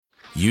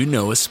You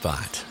know a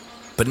spot,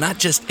 but not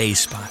just a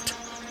spot,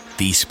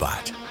 the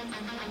spot.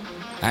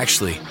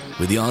 Actually,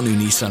 with the all-new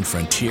Nissan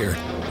Frontier,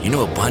 you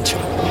know a bunch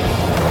of them.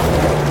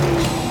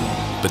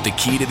 But the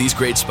key to these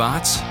great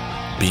spots?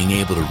 Being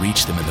able to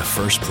reach them in the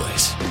first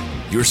place.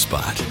 Your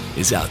spot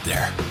is out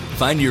there.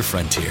 Find your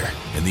Frontier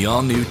in the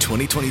all-new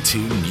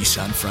 2022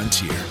 Nissan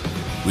Frontier.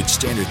 With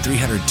standard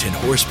 310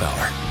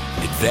 horsepower,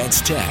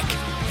 advanced tech,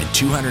 and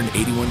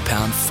 281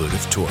 pound-foot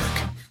of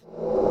torque.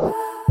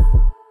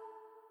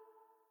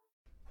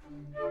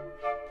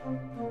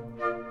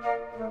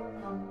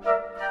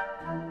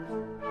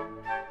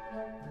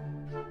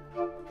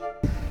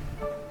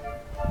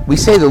 We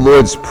say the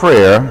Lord's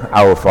Prayer,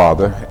 Our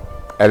Father,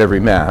 at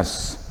every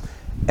Mass,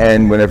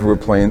 and whenever we're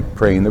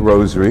praying the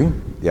Rosary,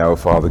 the Our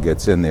Father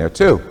gets in there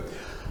too.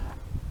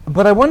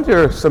 But I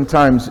wonder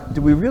sometimes,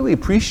 do we really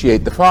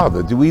appreciate the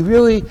Father? Do we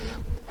really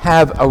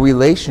have a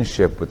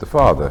relationship with the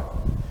Father?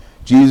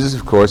 Jesus,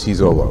 of course,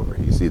 he's all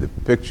over. You see the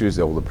pictures,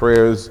 all the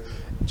prayers.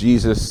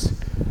 Jesus,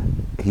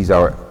 he's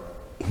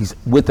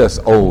with us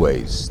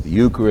always. The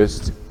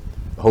Eucharist,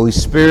 Holy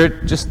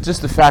Spirit,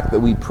 just the fact that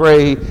we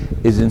pray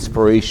is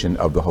inspiration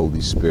of the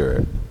Holy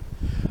Spirit.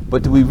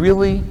 But do we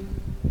really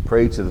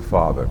pray to the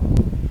Father?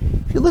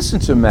 If you listen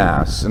to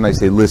Mass, and I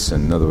say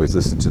listen, in other words,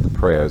 listen to the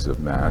prayers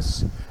of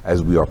Mass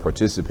as we are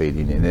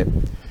participating in it,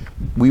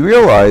 we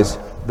realize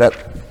that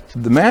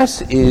the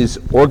Mass is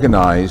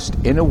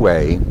organized in a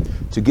way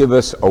to give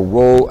us a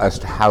role as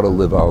to how to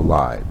live our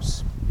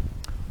lives.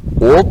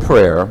 All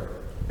prayer,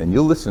 and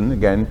you'll listen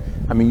again,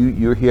 I mean,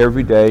 you're here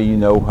every day, you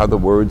know how the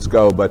words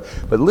go, but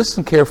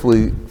listen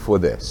carefully for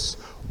this.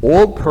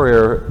 All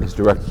prayer is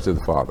directed to the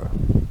Father.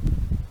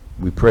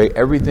 We pray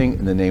everything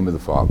in the name of the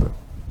Father.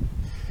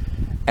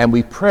 And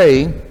we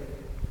pray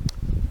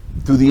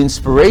through the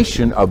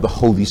inspiration of the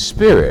Holy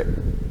Spirit.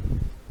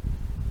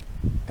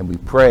 And we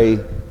pray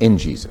in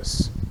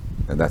Jesus.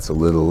 And that's a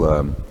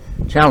little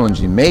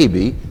challenging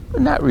maybe,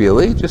 but not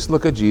really. Just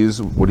look at Jesus,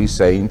 what he's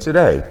saying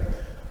today.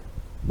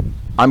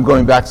 I'm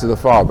going back to the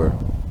Father.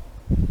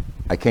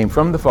 I came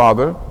from the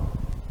Father,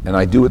 and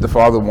I do what the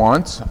Father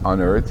wants on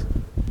earth,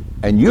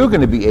 and you're going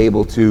to be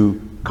able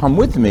to come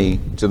with me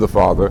to the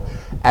Father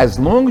as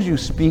long as you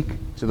speak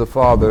to the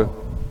Father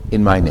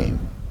in my name.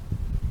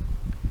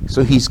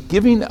 So he's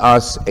giving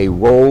us a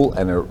role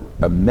and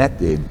a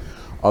method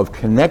of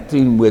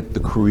connecting with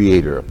the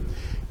Creator.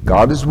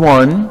 God is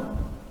one,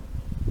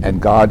 and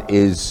God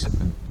is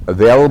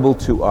available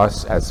to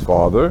us as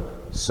Father,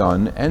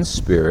 Son, and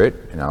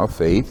Spirit in our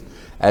faith,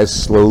 as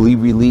slowly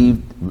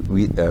revealed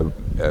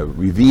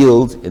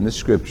in the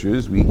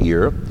Scriptures we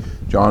hear.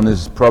 John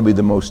is probably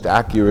the most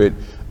accurate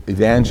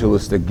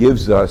evangelist that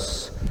gives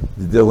us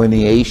the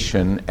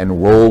delineation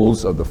and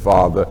roles of the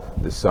Father,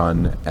 the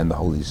Son, and the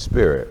Holy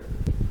Spirit.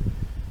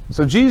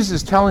 So Jesus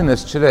is telling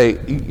us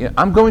today,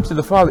 I'm going to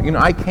the Father.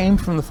 I came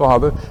from the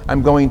Father.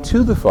 I'm going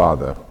to the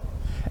Father.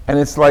 And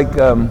it's like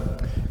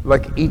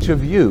each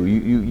of you.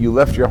 You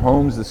left your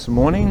homes this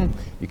morning.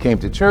 You came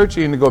to church.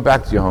 You're going to go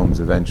back to your homes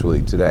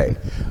eventually today.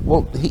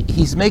 Well,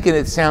 he's making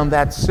it sound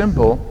that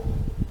simple.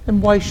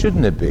 And why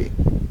shouldn't it be?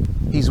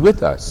 He's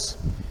with us.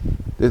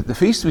 The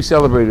feast we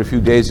celebrated a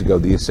few days ago,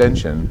 the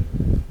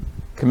Ascension,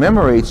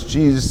 commemorates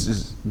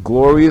Jesus'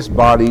 glorious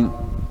body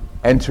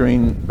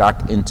entering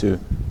back into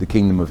the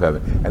kingdom of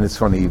heaven. And it's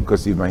funny,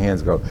 because my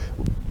hands go.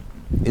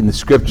 In the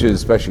Scriptures,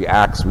 especially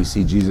Acts, we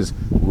see Jesus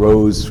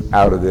rose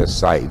out of their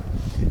sight.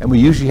 And we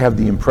usually have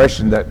the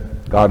impression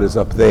that God is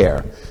up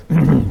there.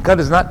 God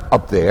is not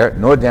up there,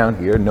 nor down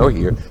here, nor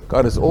here.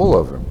 God is all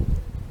over.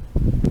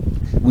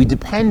 We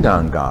depend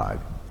on God.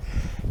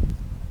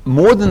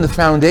 More than the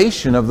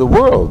foundation of the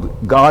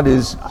world, God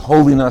is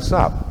holding us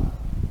up.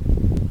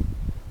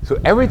 So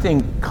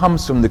everything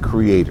comes from the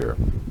Creator.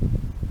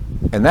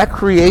 And that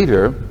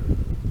Creator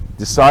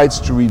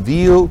decides to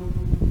reveal,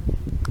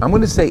 I'm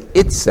going to say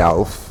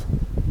itself,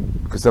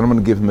 because then I'm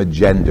going to give him a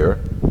gender,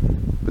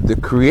 but the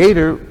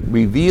Creator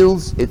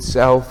reveals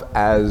itself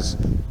as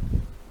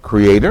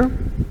Creator,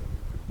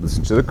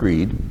 listen to the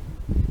Creed,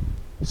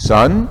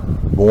 Son,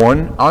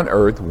 born on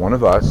earth, one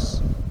of us,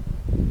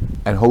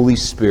 and Holy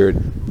Spirit,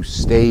 who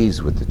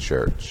stays with the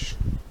church.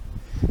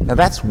 Now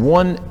that's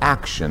one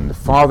action. The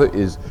Father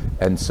is,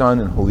 and Son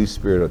and Holy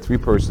Spirit are three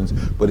persons,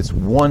 but it's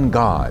one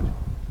God.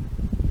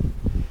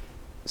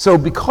 So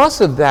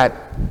because of that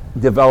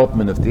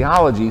development of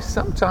theology,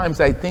 sometimes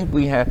I think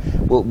we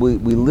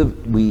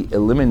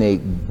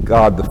eliminate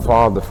God the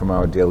Father from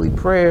our daily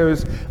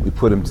prayers. We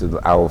put him to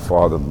Our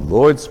Father, the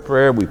Lord's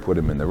Prayer. We put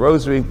him in the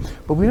Rosary.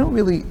 But we don't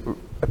really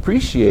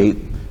appreciate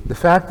the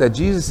fact that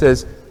Jesus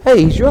says,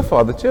 hey, he's your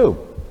Father too.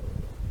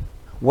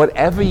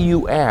 Whatever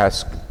you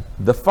ask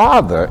the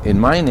Father in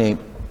my name,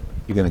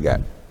 you're going to get.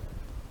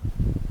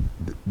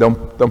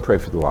 Don't pray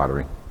for the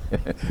lottery.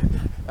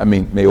 I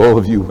mean, may all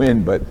of you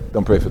win, but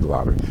don't pray for the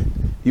lottery.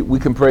 We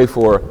can pray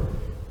for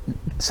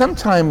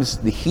sometimes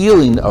the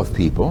healing of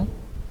people,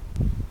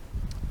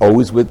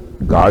 always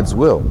with God's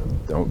will.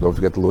 Don't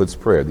forget the Lord's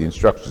Prayer, the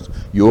instructions.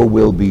 Your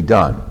will be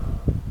done.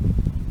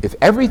 If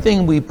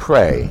everything we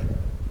pray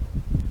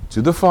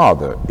to the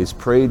Father is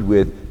prayed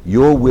with,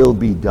 "Your will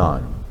be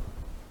done."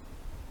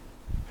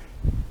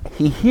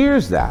 He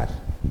hears that.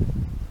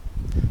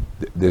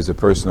 There's a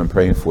person I'm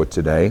praying for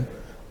today,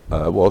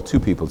 two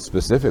people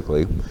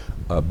specifically.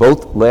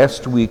 Both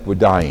last week were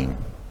dying.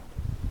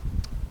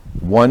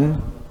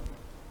 One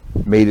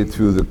made it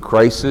through the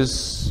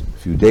crisis a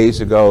few days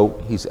ago.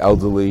 He's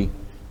elderly,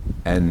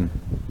 and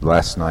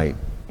last night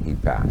he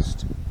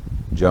passed.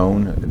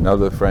 Joan,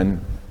 another friend,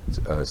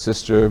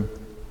 sister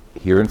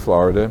here in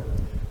Florida,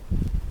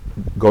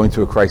 going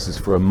through a crisis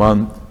for a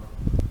month,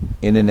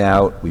 in and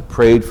out. We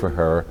prayed for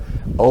her,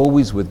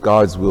 always with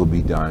God's will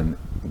be done.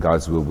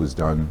 God's will was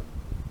done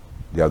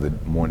the other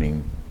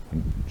morning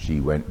when she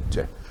went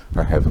to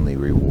her heavenly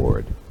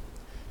reward.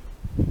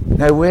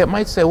 Now, we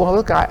might say, well,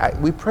 look,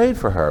 we prayed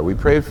for her. We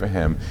prayed for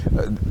him.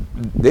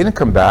 They didn't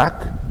come back.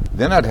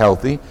 They're not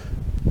healthy.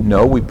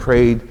 No, we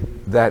prayed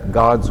that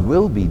God's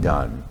will be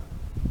done,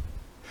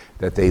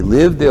 that they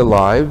lived their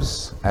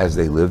lives as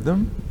they lived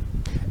them,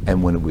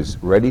 and when it was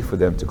ready for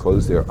them to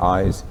close their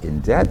eyes in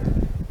death,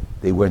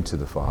 they went to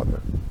the Father.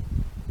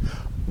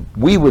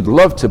 We would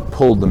love to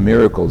pull the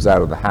miracles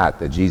out of the hat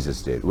that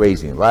Jesus did,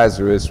 raising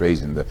Lazarus,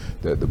 raising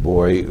the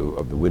boy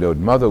of the widowed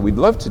mother. We'd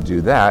love to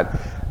do that,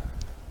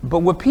 but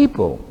we're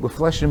people, we're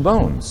flesh and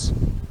bones.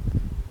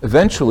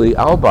 Eventually,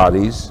 our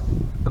bodies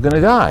are going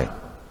to die.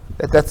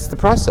 That's the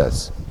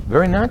process,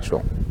 very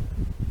natural.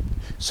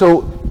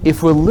 So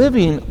if we're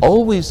living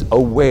always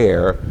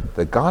aware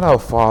that God our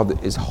Father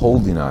is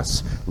holding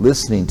us,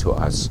 listening to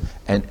us,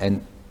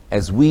 and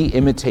as we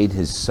imitate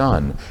his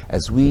Son,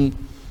 as we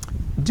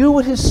do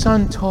what his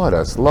Son taught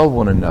us, love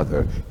one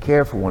another,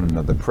 care for one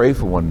another, pray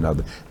for one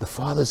another, the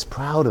Father's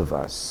proud of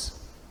us.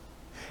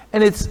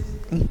 And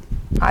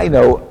I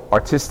know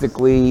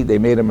artistically they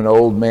made him an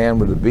old man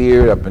with a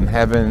beard up in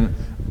heaven.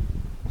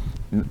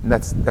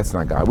 That's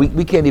not God.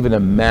 We can't even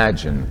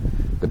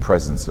imagine the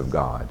presence of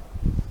God.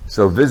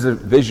 So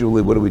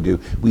visually, what do?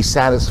 We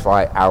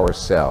satisfy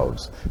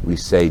ourselves. We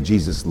say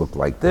Jesus looked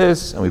like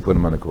this, and we put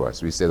him on the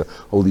cross. We say the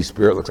Holy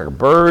Spirit looks like a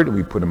bird, and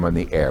we put him in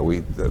the air.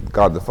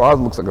 God the Father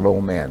looks like an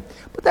old man.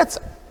 But that's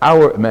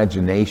our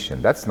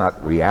imagination. That's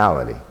not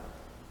reality.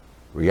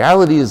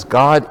 Reality is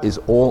God is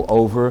all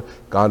over.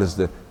 God is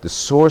the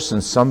source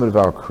and summit of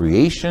our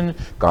creation.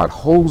 God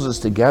holds us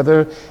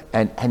together,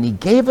 and he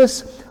gave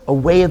us a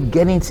way of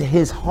getting to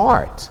his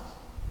heart.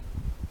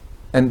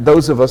 And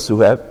those of us who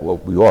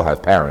we all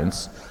have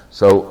parents,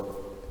 so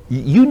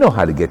you know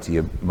how to get to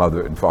your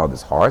mother and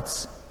father's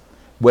hearts,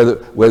 whether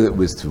it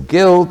was through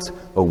guilt,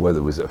 or whether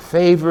it was a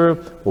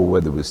favor, or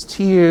whether it was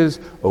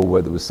tears, or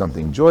whether it was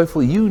something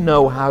joyful. You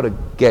know how to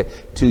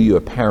get to your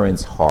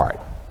parents' heart.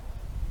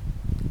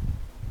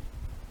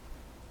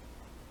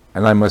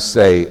 And I must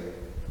say,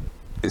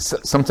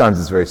 sometimes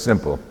it's very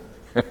simple.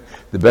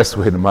 The best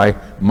way to my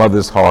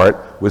mother's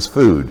heart was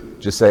food.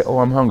 Just say, "Oh,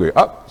 I'm hungry."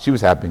 Oh, she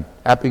was happy.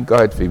 Happy, go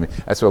ahead, feed me.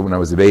 That's why when I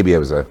was a baby, I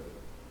was a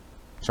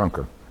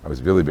chunker. I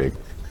was really big.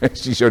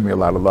 She showed me a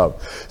lot of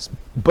love.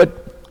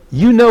 But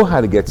you know how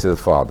to get to the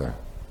Father.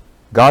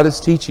 God is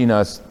teaching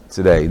us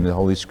today in the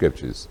Holy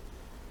Scriptures.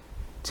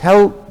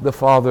 Tell the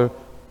Father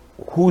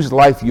whose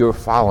life you're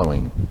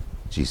following,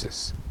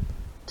 Jesus.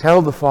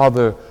 Tell the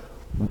Father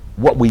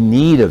what we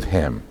need of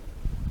him,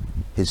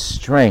 his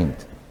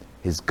strength,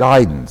 his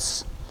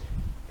guidance,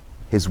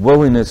 his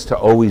willingness to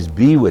always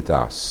be with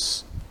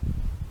us,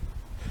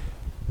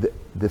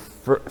 the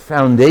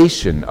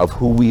foundation of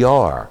who we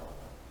are.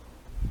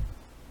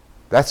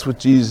 That's what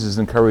Jesus is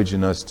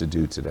encouraging us to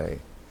do today,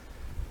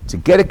 to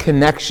get a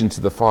connection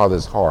to the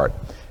Father's heart.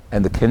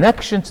 And the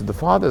connection to the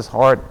Father's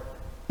heart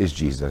is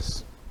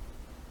Jesus.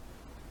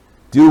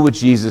 Do what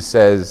Jesus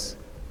says.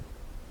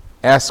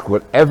 Ask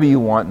whatever you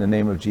want in the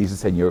name of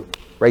Jesus, and you're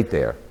right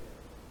there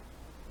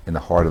in the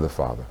heart of the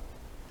Father.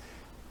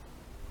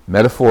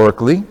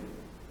 Metaphorically,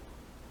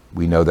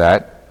 we know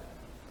that,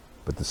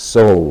 but the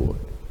soul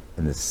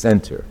and the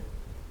center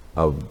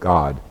of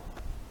God,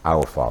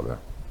 our Father,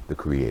 the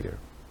Creator.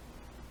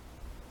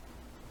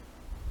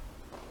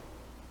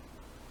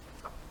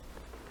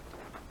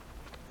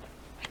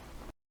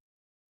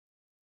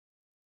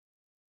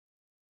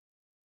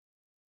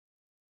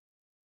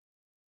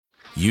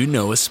 You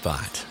know a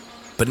spot,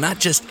 but not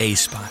just a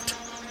spot,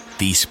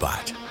 the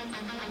spot.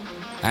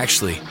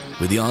 Actually,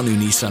 with the all-new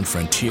Nissan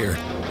Frontier,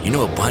 you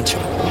know a bunch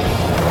of them.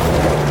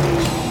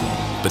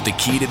 But the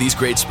key to these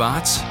great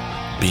spots?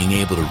 Being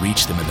able to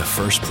reach them in the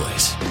first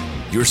place.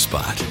 Your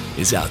spot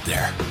is out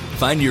there.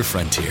 Find your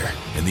Frontier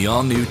in the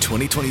all-new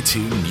 2022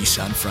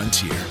 Nissan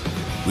Frontier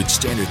with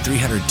standard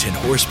 310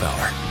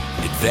 horsepower,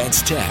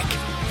 advanced tech,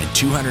 and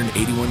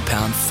 281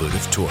 pound-foot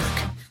of torque.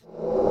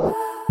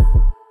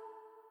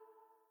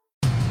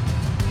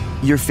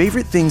 Your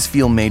favorite things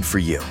feel made for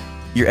you.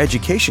 Your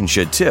education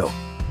should too.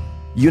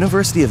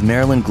 University of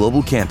Maryland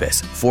Global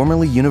Campus,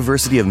 formerly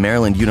University of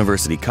Maryland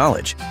University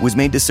College, was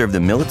made to serve the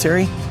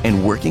military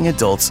and working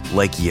adults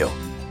like you.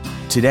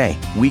 Today,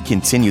 we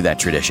continue that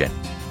tradition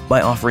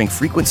by offering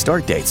frequent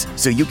start dates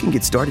so you can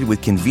get started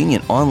with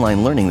convenient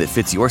online learning that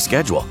fits your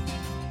schedule.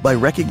 by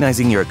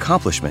recognizing your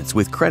accomplishments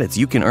with credits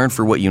you can earn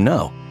for what you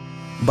know,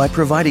 by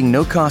providing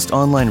no-cost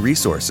online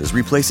resources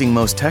replacing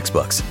most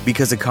textbooks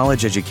because a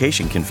college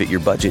education can fit your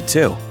budget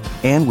too,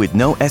 and with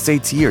no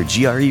SAT or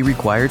GRE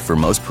required for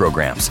most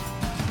programs.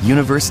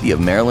 University of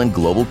Maryland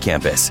Global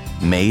Campus,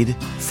 made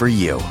for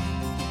you.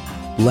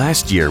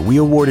 Last year, we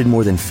awarded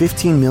more than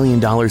 $15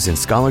 million in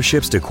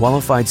scholarships to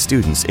qualified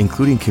students,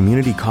 including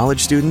community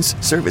college students,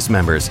 service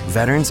members,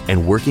 veterans,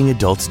 and working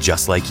adults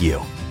just like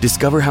you.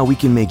 Discover how we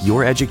can make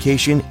your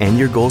education and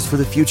your goals for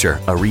the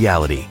future a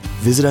reality.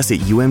 Visit us at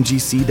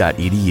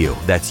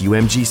umgc.edu. That's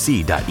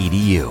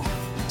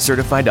umgc.edu.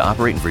 Certified to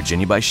operate in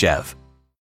Virginia by Chev.